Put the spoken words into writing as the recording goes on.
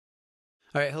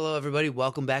All right, hello everybody.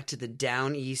 Welcome back to the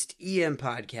Down East EM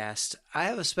podcast. I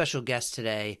have a special guest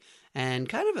today and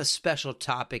kind of a special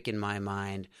topic in my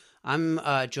mind. I'm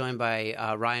joined by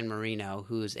Ryan Marino,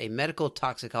 who is a medical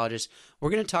toxicologist. We're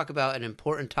going to talk about an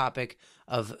important topic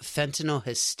of fentanyl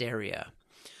hysteria.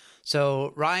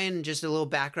 So Ryan, just a little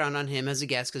background on him as a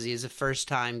guest, because he is a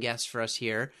first-time guest for us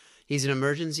here. He's an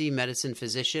emergency medicine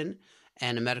physician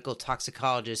and a medical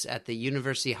toxicologist at the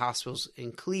University Hospitals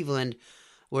in Cleveland,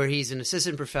 where he's an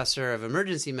assistant professor of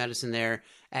emergency medicine there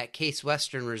at Case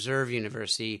Western Reserve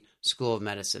University School of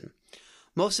Medicine.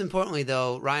 Most importantly,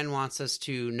 though, Ryan wants us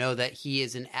to know that he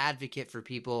is an advocate for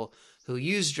people who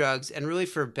use drugs and really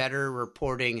for better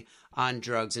reporting on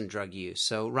drugs and drug use.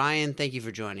 So, Ryan, thank you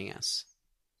for joining us.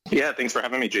 Yeah, thanks for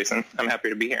having me, Jason. I'm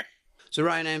happy to be here. So,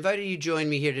 Ryan, I invited you to join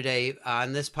me here today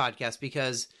on this podcast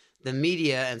because the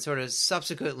media and sort of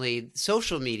subsequently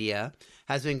social media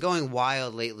has been going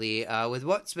wild lately with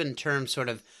what's been termed sort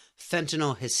of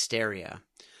fentanyl hysteria.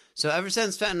 So ever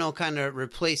since fentanyl kind of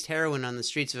replaced heroin on the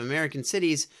streets of American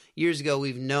cities years ago,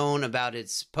 we've known about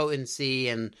its potency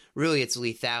and really its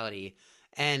lethality.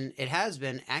 And it has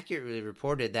been accurately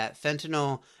reported that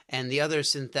fentanyl and the other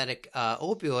synthetic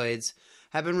opioids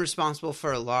have been responsible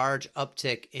for a large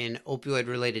uptick in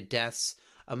opioid-related deaths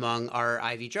among our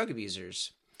IV drug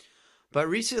abusers. But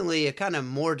recently, a kind of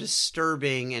more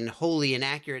disturbing and wholly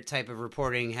inaccurate type of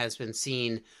reporting has been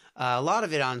seen, a lot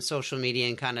of it on social media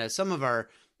and kind of some of our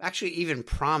actually even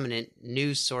prominent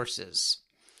news sources.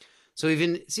 So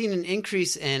we've seen an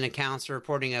increase in accounts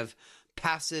reporting of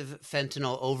passive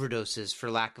fentanyl overdoses,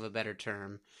 for lack of a better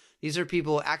term. These are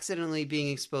people accidentally being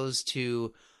exposed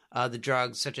to the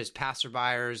drugs, such as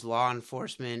passerbyers, law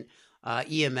enforcement,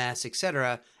 EMS,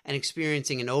 etc., and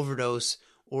experiencing an overdose,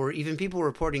 or even people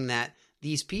reporting that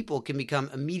these people can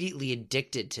become immediately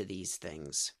addicted to these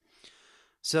things.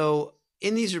 So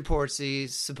in these reports,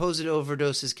 these supposed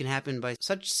overdoses can happen by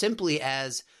such simply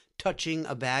as touching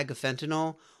a bag of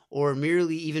fentanyl or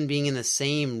merely even being in the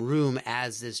same room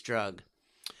as this drug.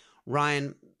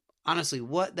 Ryan, honestly,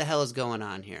 what the hell is going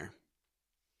on here?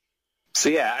 So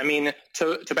yeah, I mean,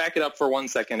 to back it up for 1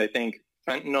 second, I think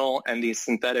fentanyl and these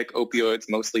synthetic opioids,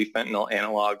 mostly fentanyl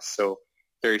analogs, so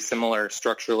very similar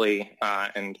structurally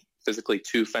and physically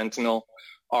to fentanyl,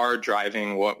 are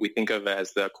driving what we think of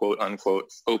as the quote-unquote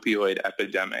opioid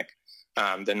epidemic.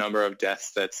 The number of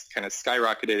deaths that's kind of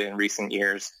skyrocketed in recent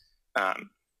years.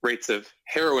 Rates of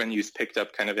heroin use picked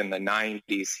up kind of in the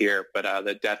 90s here, but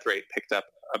the death rate picked up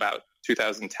about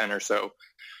 2010 or so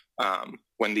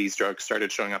when these drugs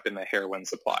started showing up in the heroin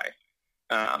supply.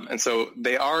 And so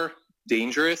they are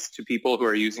dangerous to people who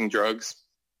are using drugs,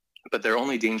 but they're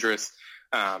only dangerous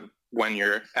when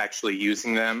you're actually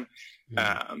using them.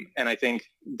 And I think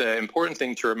the important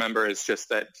thing to remember is just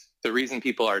that the reason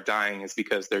people are dying is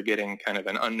because they're getting kind of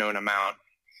an unknown amount.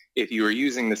 If you were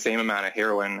using the same amount of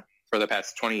heroin for the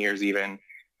past 20 years even,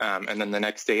 and then the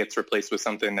next day it's replaced with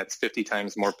something that's 50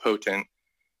 times more potent,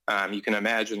 you can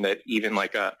imagine that even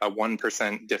like a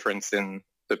 1% difference in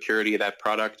the purity of that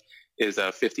product is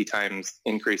a 50 times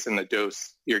increase in the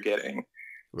dose you're getting.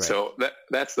 Right. So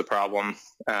that's the problem.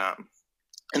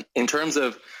 In terms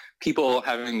of people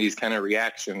having these kind of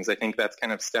reactions, I think that's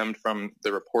kind of stemmed from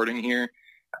the reporting here.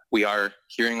 We are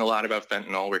hearing a lot about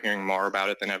fentanyl. We're hearing more about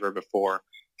it than ever before.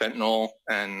 Fentanyl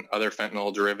and other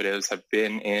fentanyl derivatives have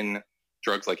been in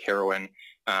drugs like heroin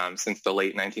since the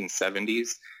late 1970s.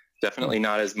 Definitely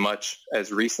not as much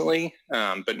as recently,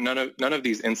 but none of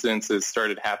these incidences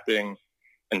started happening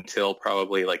until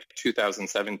probably like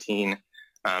 2017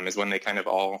 is when they kind of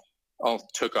all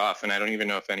took off, and I don't even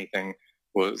know if anything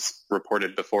was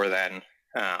reported before then.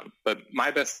 But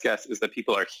my best guess is that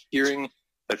people are hearing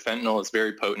that fentanyl is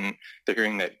very potent. They're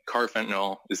hearing that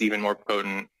carfentanil is even more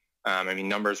potent. I mean,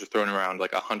 numbers are thrown around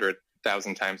like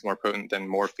 100,000 times more potent than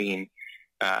morphine.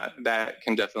 That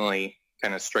can definitely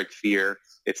kind of strike fear.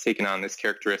 It's taken on this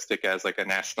characteristic as like a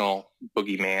national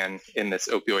boogeyman in this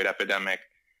opioid epidemic.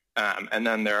 And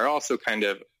then there are also kind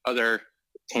of other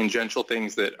tangential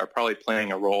things that are probably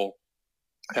playing a role.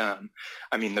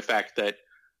 I mean, the fact that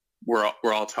we're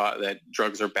all taught that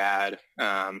drugs are bad,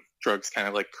 drugs kind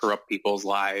of like corrupt people's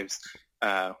lives,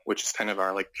 which is kind of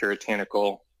our like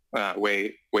puritanical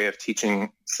way of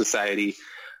teaching society.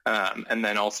 And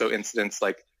then also incidents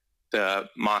like the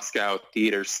Moscow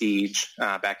theater siege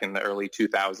back in the early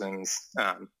 2000s,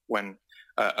 when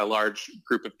a large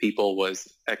group of people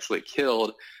was actually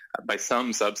killed by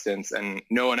some substance, and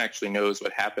no one actually knows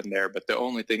what happened there, but the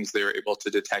only things they were able to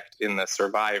detect in the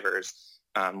survivors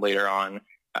later on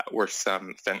were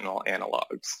some fentanyl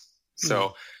analogs.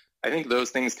 So I think those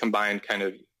things combined kind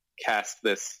of cast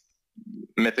this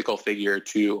mythical figure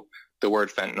to the word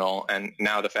fentanyl. And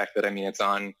now the fact that, it's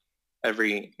on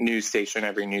every news station,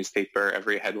 every newspaper,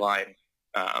 every headline,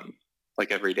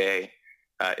 like every day,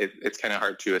 it's kind of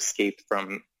hard to escape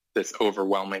from this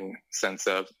overwhelming sense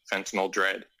of fentanyl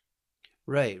dread.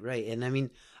 Right. And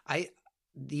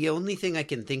the only thing I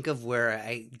can think of where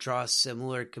I draw a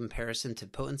similar comparison to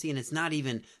potency, and it's not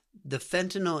even the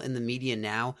fentanyl in the media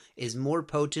now is more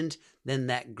potent than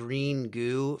that green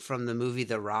goo from the movie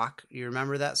The Rock. You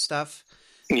remember that stuff?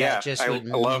 Yeah, that just I would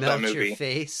love that melt movie. your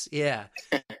face. Yeah.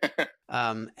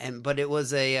 But it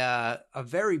was a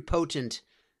very potent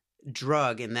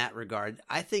drug in that regard.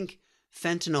 I think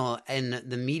fentanyl in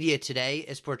the media today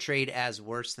is portrayed as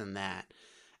worse than that.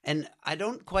 And I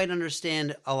don't quite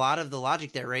understand a lot of the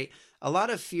logic there, right? A lot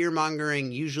of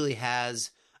fear-mongering usually has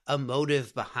a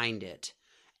motive behind it.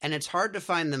 And it's hard to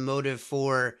find the motive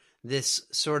for this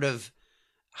sort of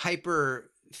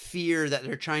hyper fear that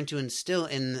they're trying to instill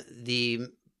in the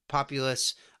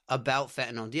populace about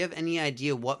fentanyl. Do you have any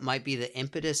idea what might be the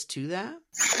impetus to that?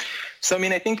 So,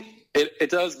 I think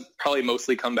it does probably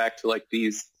mostly come back to like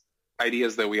these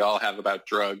ideas that we all have about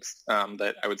drugs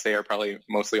that I would say are probably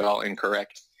mostly all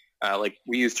incorrect. Like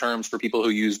we use terms for people who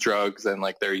use drugs and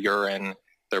like their urine,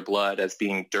 their blood as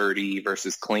being dirty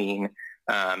versus clean.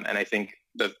 And I think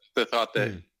the thought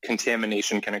that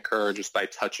contamination can occur just by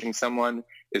touching someone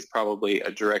is probably a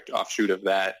direct offshoot of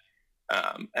that.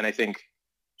 And I think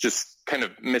just kind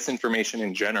of misinformation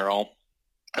in general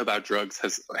about drugs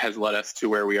has led us to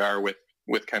where we are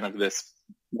with kind of this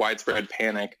widespread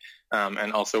panic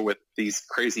and also with these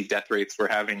crazy death rates we're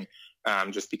having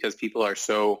just because people are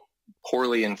so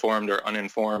poorly informed or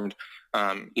uninformed,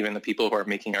 even the people who are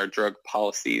making our drug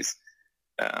policies.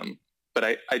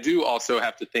 But I do also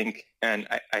have to think, and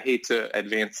I hate to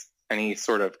advance any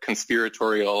sort of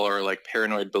conspiratorial or like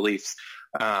paranoid beliefs,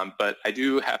 but I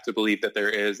do have to believe that there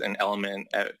is an element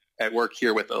at work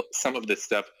here with some of this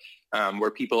stuff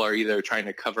where people are either trying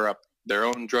to cover up their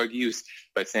own drug use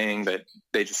by saying that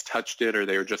they just touched it or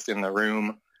they were just in the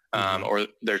room, or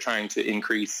they're trying to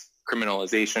increase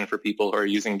criminalization for people who are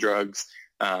using drugs,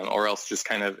 or else just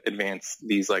kind of advance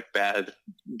these like bad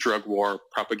drug war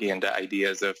propaganda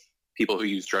ideas of people who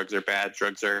use drugs are bad,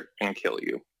 drugs are going to kill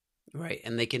you. Right,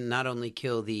 and they can not only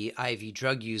kill the IV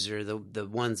drug user, the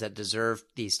ones that deserve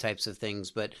these types of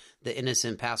things, but the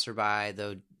innocent passerby,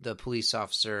 the police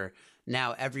officer.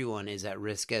 Now everyone is at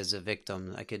risk as a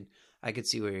victim. I could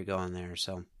see where you're going there.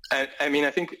 So I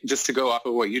think just to go off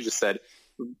of what you just said,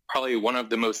 probably one of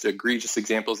the most egregious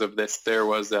examples of this, there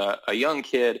was a young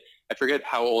kid, I forget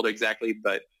how old exactly,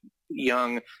 but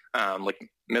young, like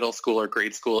middle school or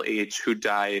grade school age, who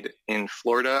died in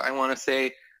Florida, I want to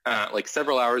say, like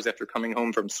several hours after coming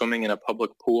home from swimming in a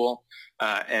public pool.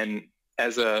 And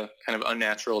as a kind of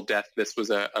unnatural death, this was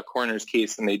a coroner's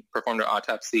case, and they performed an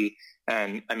autopsy.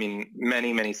 And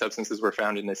many, many substances were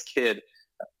found in this kid,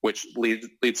 which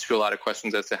leads to a lot of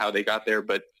questions as to how they got there.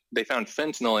 But they found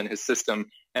fentanyl in his system,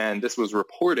 and this was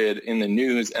reported in the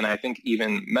news. And I think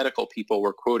even medical people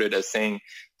were quoted as saying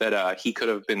that he could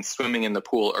have been swimming in the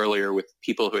pool earlier with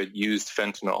people who had used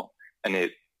fentanyl, and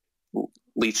it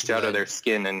leached out of their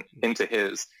skin and into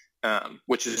his,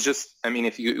 which is just,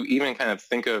 if you even kind of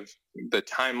think of the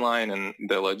timeline and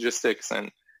the logistics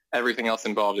and everything else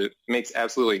involved, it makes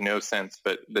absolutely no sense.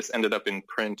 But this ended up in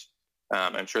print.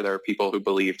 I'm sure there are people who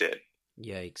believed it.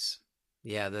 Yikes.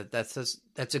 Yeah,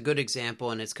 that's a good example,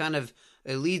 and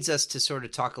it leads us to sort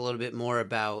of talk a little bit more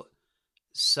about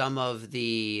some of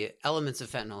the elements of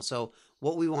fentanyl. So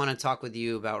what we want to talk with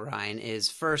you about, Ryan, is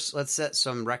first, let's set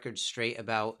some records straight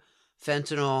about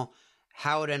fentanyl,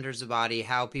 how it enters the body,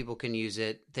 how people can use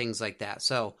it, things like that.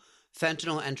 So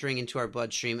fentanyl entering into our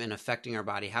bloodstream and affecting our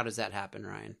body, how does that happen,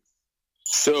 Ryan?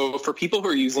 So for people who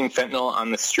are using fentanyl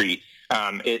on the street,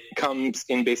 it comes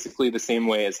in basically the same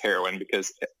way as heroin,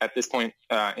 because at this point,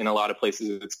 in a lot of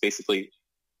places, it's basically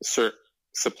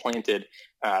supplanted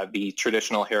the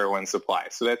traditional heroin supply.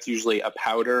 So that's usually a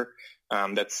powder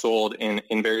that's sold in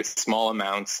very small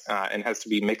amounts and has to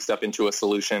be mixed up into a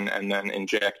solution and then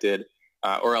injected,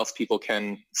 or else people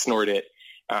can snort it.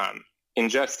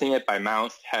 Ingesting it by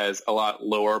mouth has a lot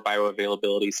lower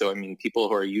bioavailability. So, people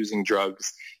who are using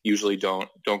drugs usually don't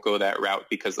go that route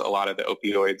because a lot of the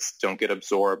opioids don't get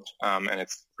absorbed, and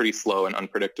it's pretty slow and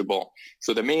unpredictable.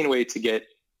 So the main way to get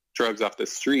drugs off the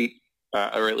street,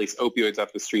 or at least opioids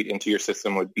off the street into your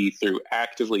system, would be through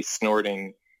actively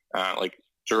snorting, like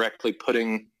directly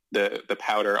putting the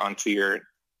powder onto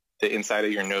the inside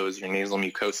of your nose, your nasal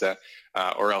mucosa,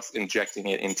 or else injecting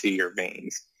it into your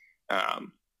veins.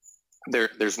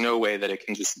 There's no way that it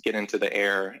can just get into the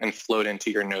air and float into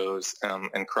your nose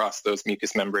and cross those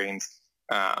mucous membranes.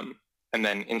 And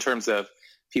then in terms of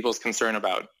people's concern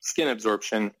about skin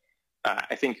absorption,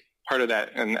 I think part of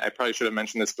that, and I probably should have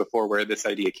mentioned this before, where this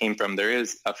idea came from, there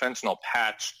is a fentanyl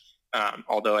patch,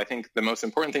 although I think the most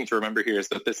important thing to remember here is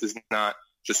that this is not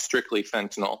just strictly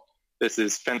fentanyl. This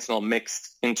is fentanyl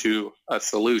mixed into a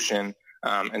solution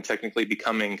and technically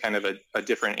becoming kind of a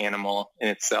different animal in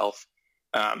itself.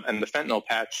 And the fentanyl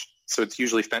patch, so it's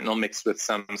usually fentanyl mixed with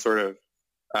some sort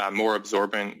of more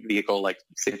absorbent vehicle, like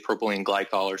say propylene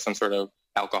glycol or some sort of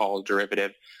alcohol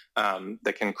derivative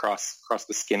that can cross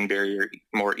the skin barrier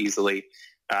more easily.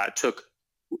 Took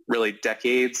really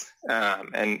decades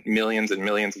and millions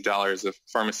of dollars of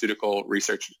pharmaceutical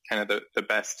research. Kind of the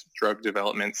best drug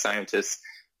development scientists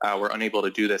were unable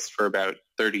to do this for about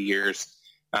 30 years.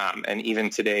 And even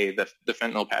today, the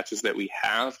fentanyl patches that we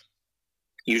have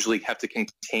usually have to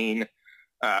contain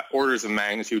orders of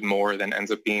magnitude more than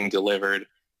ends up being delivered.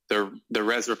 The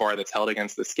reservoir that's held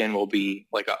against the skin will be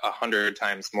like 100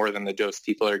 times more than the dose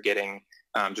people are getting,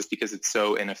 just because it's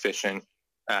so inefficient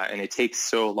and it takes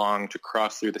so long to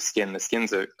cross through the skin. The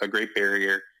skin's a great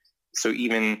barrier. So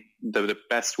even the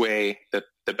best way that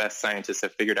the best scientists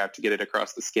have figured out to get it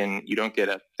across the skin, you don't get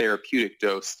a therapeutic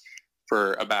dose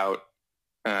for about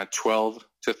 12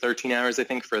 to 13 hours, I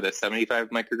think, for the 75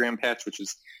 microgram patch, which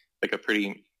is like a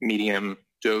pretty medium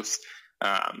dose.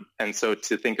 And so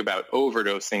to think about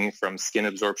overdosing from skin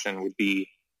absorption would be,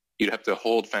 you'd have to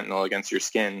hold fentanyl against your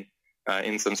skin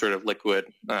in some sort of liquid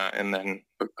and then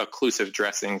occlusive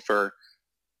dressing for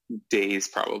days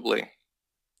probably.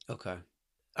 Okay.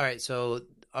 All right. So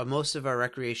most of our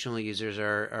recreational users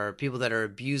are people that are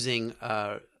abusing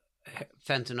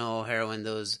fentanyl, heroin,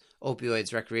 those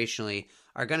opioids recreationally,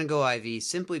 are going to go IV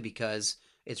simply because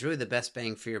it's really the best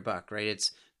bang for your buck, right?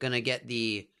 It's going to get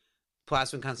the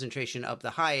plasma concentration up the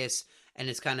highest, and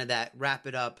it's kind of that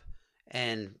rapid up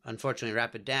and unfortunately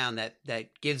rapid down that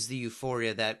gives the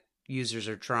euphoria that users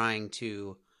are trying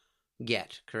to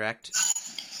get, correct?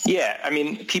 Yeah, I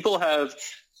mean, people have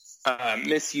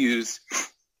misused,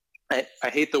 I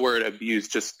hate the word abuse,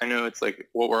 just I know it's like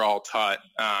what we're all taught,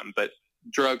 but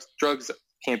drugs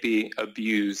can't be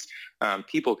abused.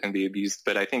 People can be abused,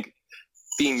 but I think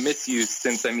being misused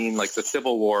since, I mean, like the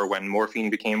Civil War, when morphine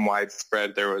became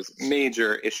widespread, there was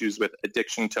major issues with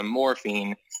addiction to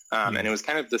morphine. And it was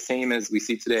kind of the same as we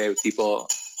see today with people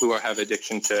who have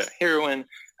addiction to heroin,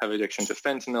 have addiction to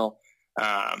fentanyl.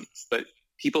 But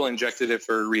people injected it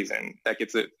for a reason. That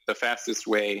gets it the fastest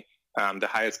way, the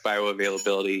highest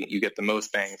bioavailability. You get the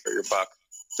most bang for your buck,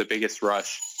 the biggest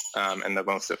rush, and the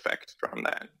most effect from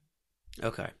that.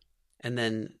 Okay. And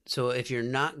then, so if you're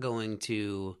not going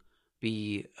to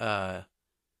be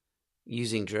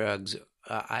using drugs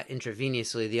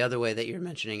intravenously, the other way that you're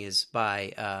mentioning is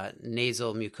by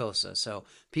nasal mucosa. So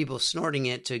people snorting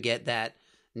it to get that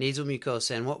nasal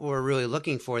mucosa. And what we're really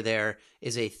looking for there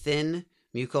is a thin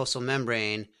mucosal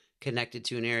membrane connected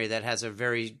to an area that has a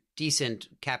very decent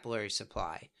capillary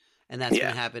supply. And that's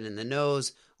going to happen in the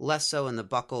nose, less so in the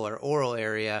buccal or oral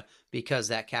area, because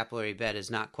that capillary bed is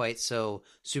not quite so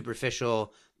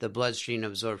superficial. The bloodstream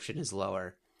absorption is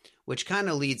lower, which kind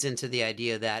of leads into the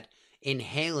idea that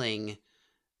inhaling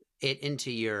it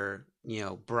into your,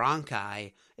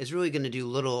 bronchi is really going to do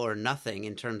little or nothing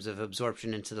in terms of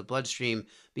absorption into the bloodstream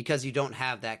because you don't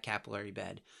have that capillary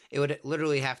bed. It would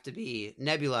literally have to be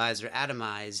nebulized or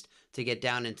atomized to get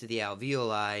down into the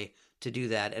alveoli to do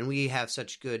that. And we have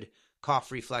such good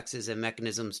cough reflexes and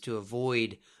mechanisms to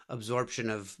avoid absorption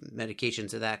of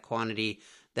medications of that quantity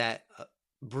that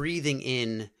breathing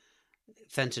in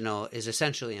fentanyl is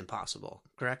essentially impossible,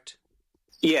 correct?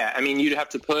 Yeah, I mean, you'd have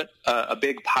to put a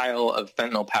big pile of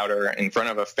fentanyl powder in front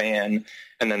of a fan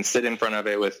and then sit in front of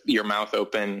it with your mouth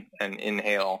open and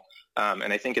inhale.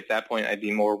 And I think at that point, I'd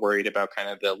be more worried about kind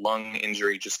of the lung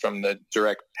injury just from the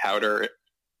direct powder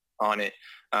on it,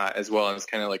 as well as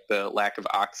kind of like the lack of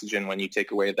oxygen when you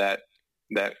take away that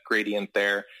gradient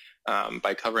there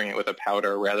by covering it with a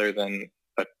powder rather than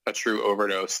a true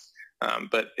overdose.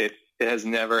 But it has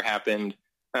never happened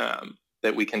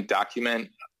that we can document.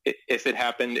 If it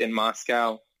happened in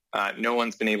Moscow, no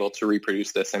one's been able to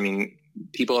reproduce this. I mean,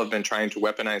 people have been trying to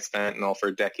weaponize fentanyl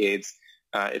for decades.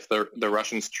 If the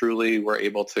Russians truly were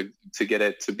able to get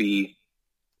it to be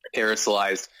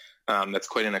aerosolized, that's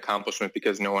quite an accomplishment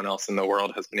because no one else in the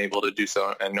world has been able to do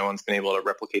so, and no one's been able to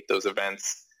replicate those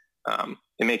events.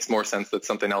 It makes more sense that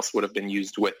something else would have been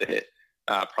used with it,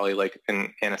 probably like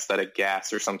an anesthetic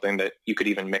gas or something that you could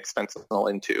even mix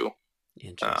fentanyl into.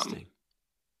 Interesting.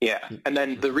 Yeah, and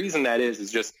then the reason that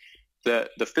is just the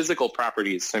physical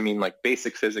properties. I mean, like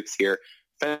basic physics here.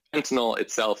 Fentanyl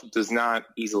itself does not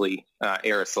easily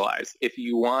aerosolize. If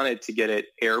you wanted to get it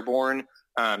airborne,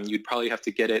 you'd probably have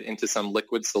to get it into some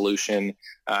liquid solution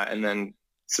and then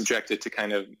subject it to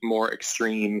kind of more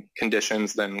extreme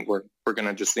conditions than we're going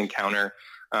to just encounter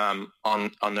on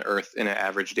the Earth in an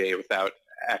average day without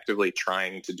actively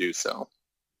trying to do so.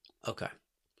 Okay.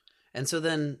 And so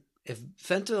then if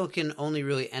fentanyl can only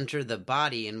really enter the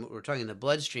body, and we're talking the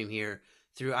bloodstream here,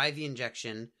 through IV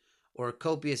injection or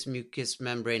copious mucous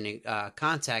membrane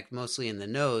contact, mostly in the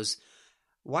nose,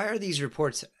 why are these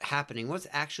reports happening? What's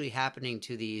actually happening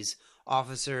to these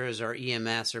officers or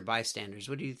EMS or bystanders?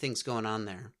 What do you think's going on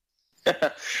there?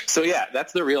 So yeah,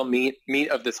 that's the real meat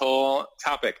of this whole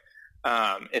topic.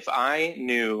 If I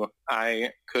knew,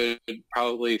 I could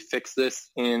probably fix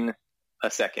this in a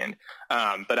second,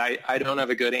 but I don't have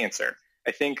a good answer.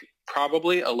 I think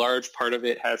probably a large part of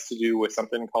it has to do with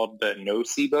something called the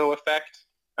nocebo effect,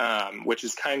 which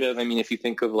is kind of, I mean, if you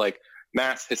think of like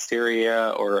mass hysteria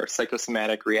or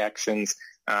psychosomatic reactions,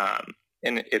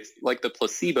 and it's like the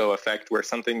placebo effect, where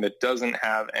something that doesn't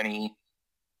have any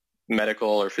medical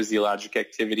or physiologic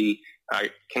activity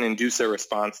can induce a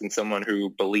response in someone who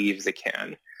believes it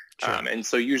can. Sure. And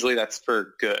so usually that's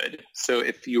for good. So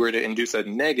if you were to induce a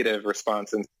negative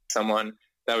response in someone,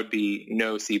 that would be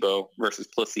nocebo versus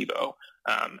placebo.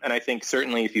 And I think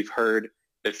certainly if you've heard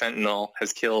that fentanyl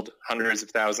has killed hundreds of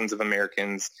thousands of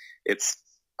Americans, it's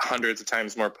hundreds of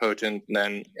times more potent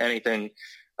than anything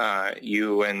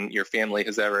you and your family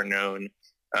has ever known.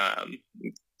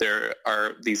 There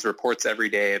are these reports every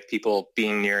day of people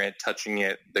being near it, touching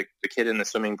it, the kid in the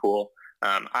swimming pool.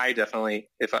 I definitely,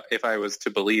 if I was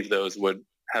to believe those, would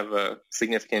have a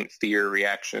significant fear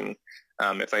reaction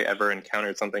if I ever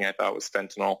encountered something I thought was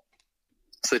fentanyl.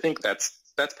 So I think that's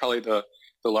probably the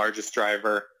largest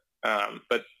driver.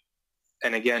 But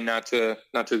and again, not to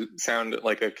sound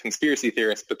like a conspiracy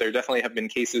theorist, but there definitely have been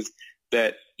cases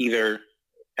that either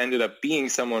ended up being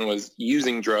someone was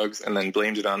using drugs and then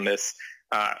blamed it on this,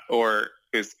 or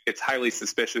it's highly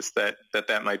suspicious that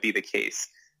might be the case.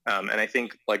 And I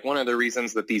think like one of the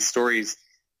reasons that these stories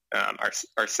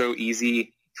are so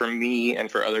easy for me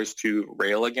and for others to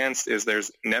rail against is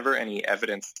there's never any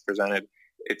evidence presented.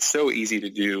 It's so easy to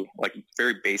do like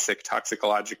very basic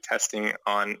toxicologic testing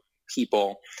on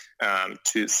people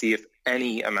to see if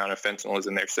any amount of fentanyl is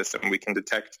in their system. We can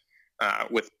detect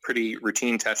with pretty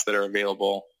routine tests that are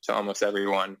available to almost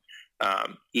everyone,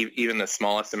 even the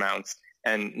smallest amounts.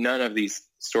 And none of these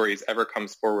stories ever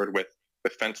comes forward with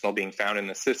fentanyl being found in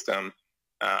the system.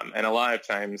 And a lot of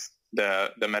times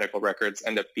the medical records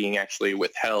end up being actually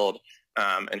withheld,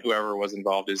 and whoever was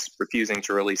involved is refusing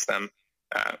to release them,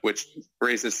 which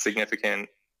raises significant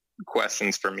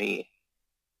questions for me.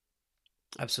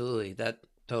 Absolutely. That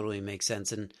totally makes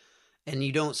sense. And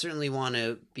you don't certainly want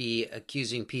to be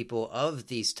accusing people of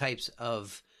these types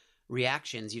of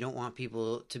reactions. You don't want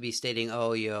people to be stating,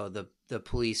 oh, the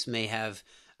police may have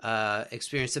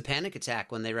experienced a panic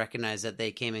attack when they recognize that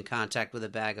they came in contact with a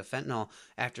bag of fentanyl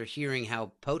after hearing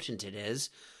how potent it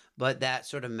is. But that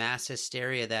sort of mass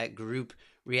hysteria, that group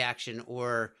reaction,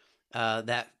 or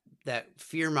that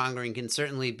fear-mongering can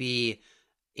certainly be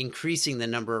increasing the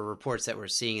number of reports that we're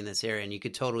seeing in this area. And you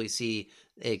could totally see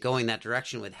it going that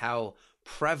direction with how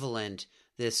prevalent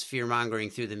this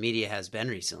fear-mongering through the media has been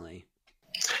recently.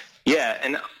 Yeah,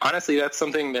 and honestly, that's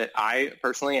something that I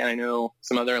personally, and I know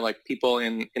some other like people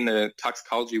in the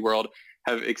toxicology world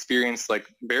have experienced like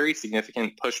very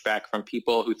significant pushback from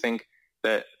people who think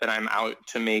that I'm out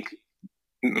to make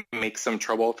some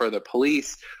trouble for the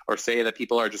police, or say that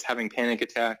people are just having panic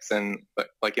attacks and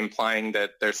like implying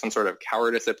that there's some sort of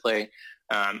cowardice at play.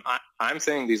 I'm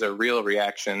saying these are real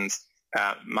reactions.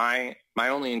 My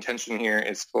only intention here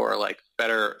is for like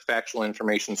better factual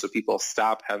information so people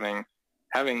stop having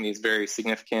these very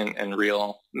significant and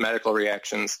real medical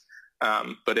reactions.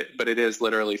 But it is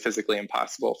literally physically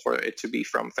impossible for it to be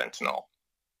from fentanyl.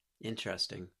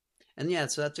 Interesting. And yeah,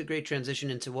 so that's a great transition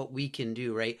into what we can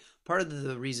do, right? Part of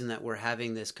the reason that we're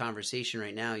having this conversation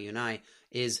right now, you and I,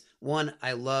 is one,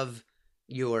 I love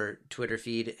your Twitter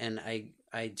feed, and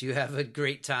I do have a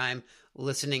great time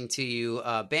listening to you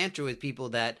banter with people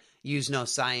that use no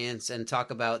science and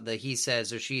talk about the he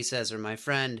says or she says, or my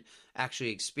friend actually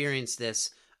experienced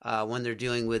this when they're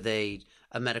dealing with a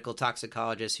medical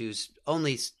toxicologist who's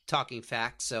only talking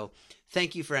facts. So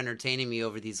thank you for entertaining me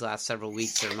over these last several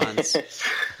weeks or months.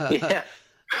 Yeah,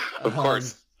 of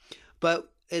course. But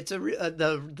it's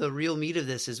the real meat of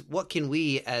this is, what can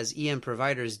we as EM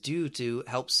providers do to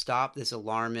help stop this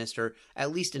alarmist or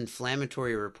at least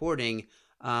inflammatory reporting,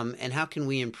 and how can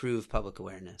we improve public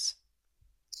awareness?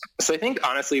 So I think,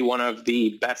 honestly, one of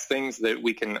the best things that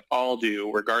we can all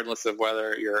do, regardless of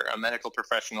whether you're a medical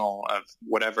professional of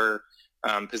whatever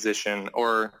position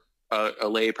or a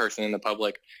lay person in the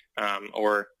public,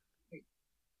 or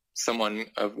someone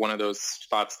of one of those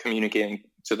spots communicating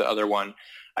to the other one.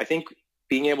 I think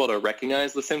being able to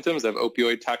recognize the symptoms of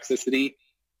opioid toxicity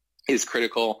is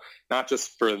critical, not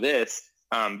just for this,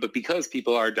 but because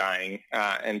people are dying,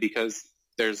 and because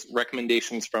there's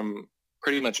recommendations from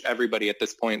pretty much everybody at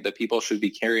this point that people should be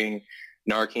carrying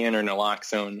Narcan or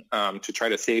naloxone to try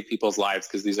to save people's lives,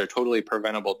 because these are totally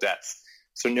preventable deaths.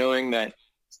 So knowing that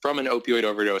from an opioid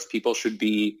overdose, people should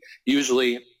be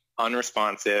usually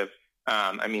unresponsive.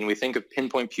 I mean, we think of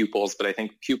pinpoint pupils, but I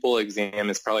think pupil exam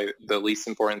is probably the least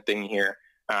important thing here.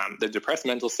 The depressed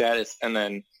mental status, and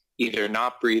then either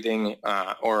not breathing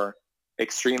or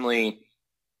extremely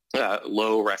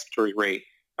low respiratory rate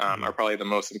are probably the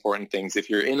most important things. If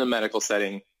you're in a medical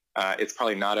setting, it's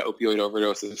probably not an opioid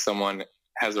overdose if someone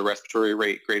has a respiratory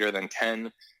rate greater than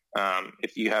 10.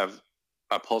 If you have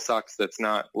a pulse ox that's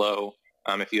not low,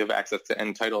 if you have access to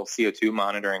end-tidal CO2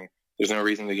 monitoring, there's no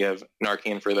reason to give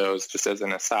Narcan for those, just as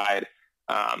an aside,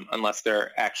 unless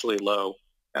they're actually low.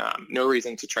 No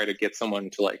reason to try to get someone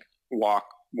to like walk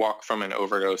from an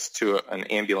overdose to an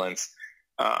ambulance.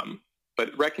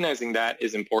 But recognizing that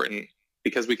is important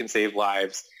because we can save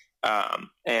lives.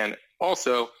 And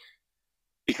also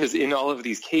because in all of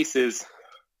these cases,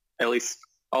 at least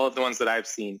all of the ones that I've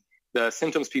seen, the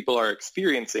symptoms people are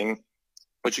experiencing,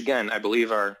 which again, I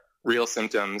believe are real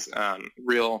symptoms,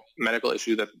 real medical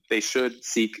issue that they should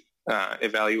seek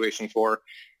evaluation for,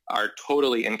 are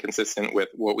totally inconsistent with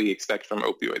what we expect from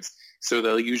opioids. So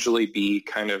they'll usually be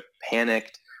kind of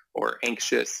panicked or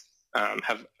anxious,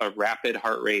 have a rapid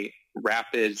heart rate,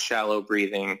 rapid shallow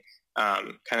breathing,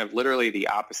 kind of literally the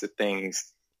opposite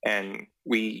things. And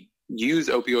we use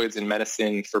opioids in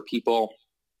medicine for people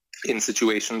in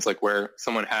situations like where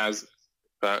someone has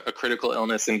a critical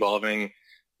illness involving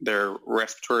their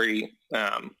respiratory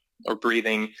or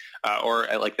breathing, or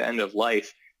at like the end of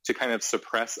life, to kind of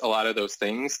suppress a lot of those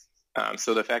things.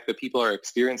 So the fact that people are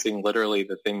experiencing literally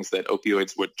the things that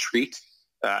opioids would treat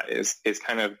is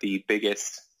kind of the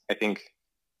biggest, I think,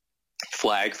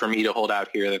 flag for me to hold out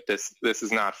here, that this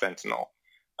is not fentanyl.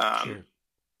 Sure.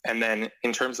 And then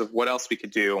in terms of what else we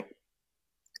could do,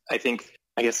 I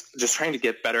guess just trying to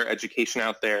get better education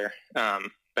out there,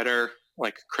 better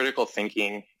like critical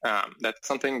thinking. That's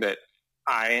something that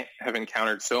I have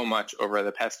encountered so much over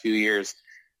the past few years.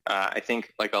 I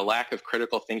think like a lack of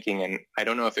critical thinking, and I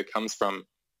don't know if it comes from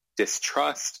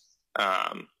distrust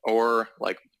or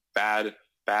like bad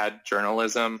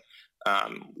journalism,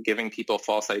 giving people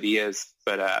false ideas.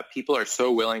 But people are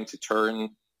so willing to turn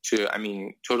to,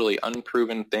 totally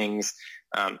unproven things,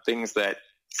 things that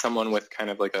someone with kind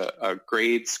of like a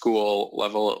grade school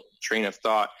level train of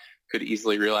thought could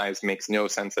easily realize makes no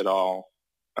sense at all.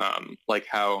 Like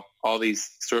how all these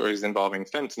stories involving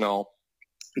fentanyl,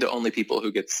 the only people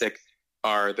who get sick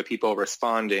are the people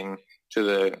responding to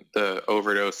the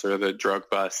overdose or the drug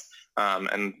bust.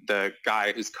 And the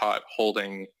guy who's caught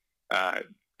holding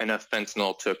enough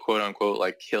fentanyl to quote unquote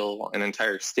like kill an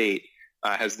entire state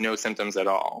has no symptoms at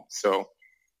all. So,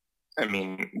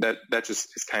 that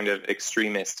just is kind of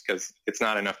extremist, because it's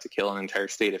not enough to kill an entire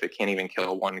state if it can't even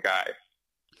kill one guy.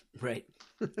 Right.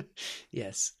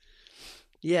 Yes.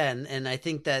 Yeah. And I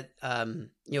think that,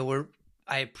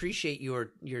 I appreciate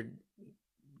your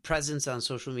presence on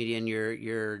social media and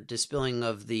your dispelling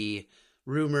of the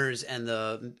rumors and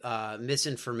the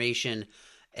misinformation.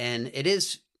 And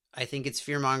I think it's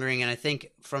fear mongering. And I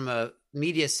think from a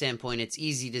media standpoint, it's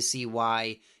easy to see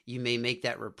why you may make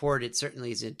that report. It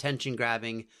certainly is attention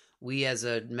grabbing. We as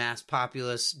a mass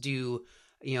populace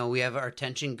we have our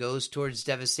attention goes towards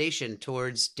devastation,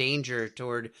 towards danger,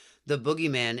 toward the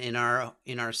boogeyman in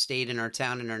our state, in our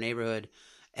town, in our neighborhood.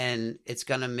 And it's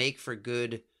going to make for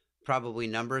good, probably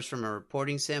numbers from a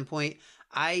reporting standpoint.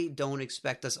 I don't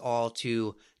expect us all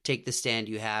to take the stand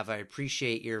you have. I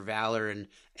appreciate your valor and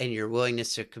your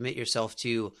willingness to commit yourself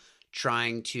to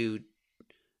trying to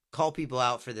call people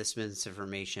out for this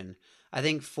misinformation. I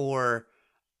think for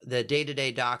the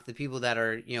day-to-day doc, the people that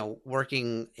are,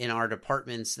 working in our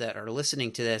departments that are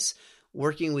listening to this,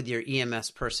 working with your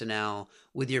EMS personnel,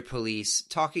 with your police,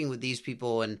 talking with these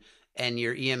people and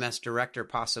your EMS director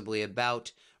possibly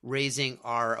about raising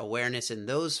our awareness in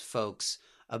those folks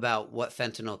about what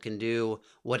fentanyl can do,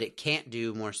 what it can't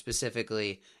do more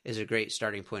specifically, is a great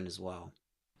starting point as well.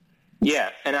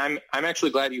 Yeah, and I'm actually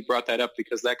glad you brought that up,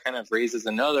 because that kind of raises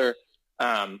another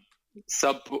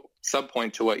sub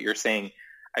point to what you're saying.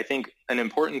 I think an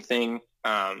important thing,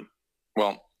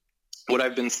 what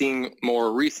I've been seeing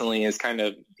more recently is kind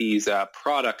of these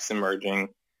products emerging,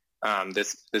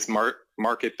 this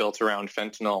market built around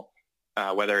fentanyl,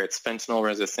 whether it's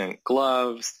fentanyl-resistant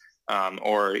gloves,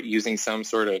 or using some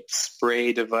sort of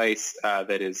spray device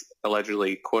that is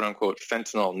allegedly quote unquote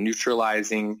fentanyl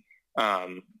neutralizing,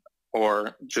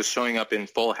 or just showing up in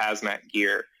full hazmat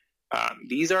gear.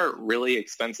 These are really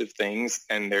expensive things,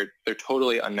 and they're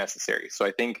totally unnecessary. So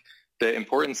I think the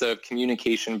importance of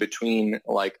communication between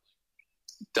like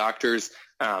doctors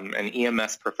and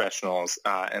EMS professionals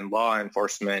and law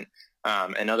enforcement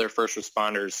and other first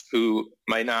responders who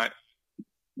might not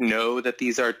know that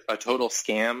these are a total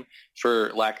scam,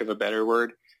 for lack of a better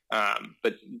word,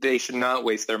 but they should not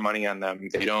waste their money on them.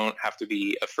 They don't have to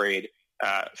be afraid.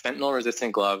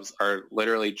 Fentanyl-resistant gloves are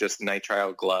literally just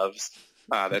nitrile gloves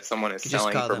that someone is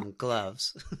selling. Just call them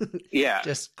gloves. Yeah.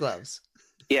 Just gloves.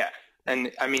 Yeah.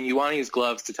 And, I mean, you want to use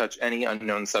gloves to touch any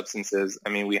unknown substances. I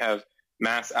mean, we have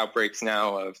mass outbreaks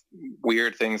now of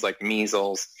weird things like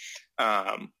measles.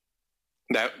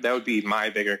 That would be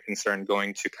my bigger concern,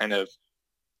 going to kind of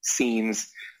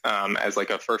scenes as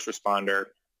like a first responder,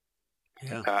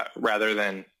 rather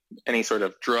than any sort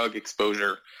of drug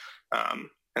exposure.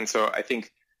 And so I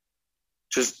think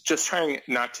just trying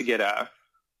not to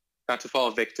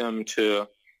fall victim to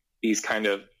these kind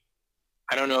of,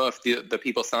 I don't know if the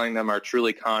people selling them are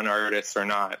truly con artists or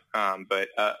not, but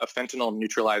a fentanyl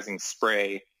neutralizing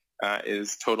spray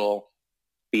is total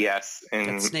BS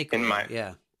in my.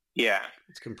 Yeah.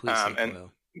 It's complete snake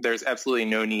oil. There's absolutely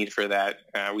no need for that.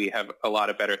 We have a lot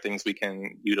of better things we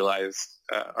can utilize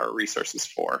our resources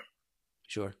for.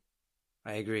 Sure.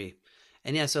 I agree.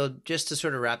 And yeah, so just to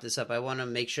sort of wrap this up, I want to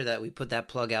make sure that we put that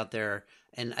plug out there.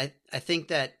 And I think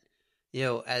that, you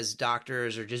know, as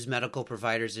doctors or just medical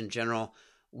providers in general,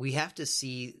 we have to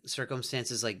see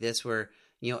circumstances like this where,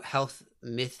 you know, health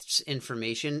myths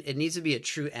information, it needs to be a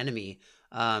true enemy,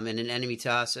 and an enemy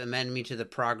to us, an enemy to the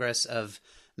progress of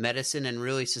medicine and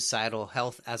really societal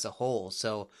health as a whole.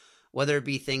 So whether it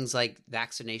be things like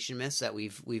vaccination myths that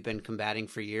we've been combating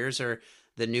for years, or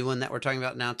the new one that we're talking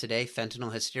about now today,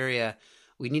 fentanyl hysteria,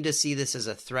 we need to see this as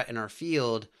a threat in our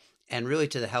field and really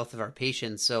to the health of our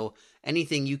patients. So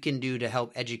anything you can do to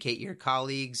help educate your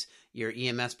colleagues, your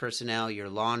EMS personnel, your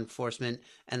law enforcement,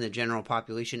 and the general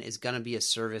population is going to be a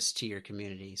service to your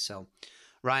community. So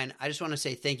Ryan, I just want to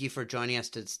say thank you for joining us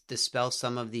to dispel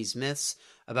some of these myths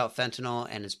about fentanyl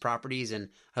and its properties, and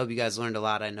I hope you guys learned a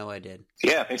lot. I know I did.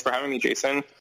 Yeah, thanks for having me, Jason.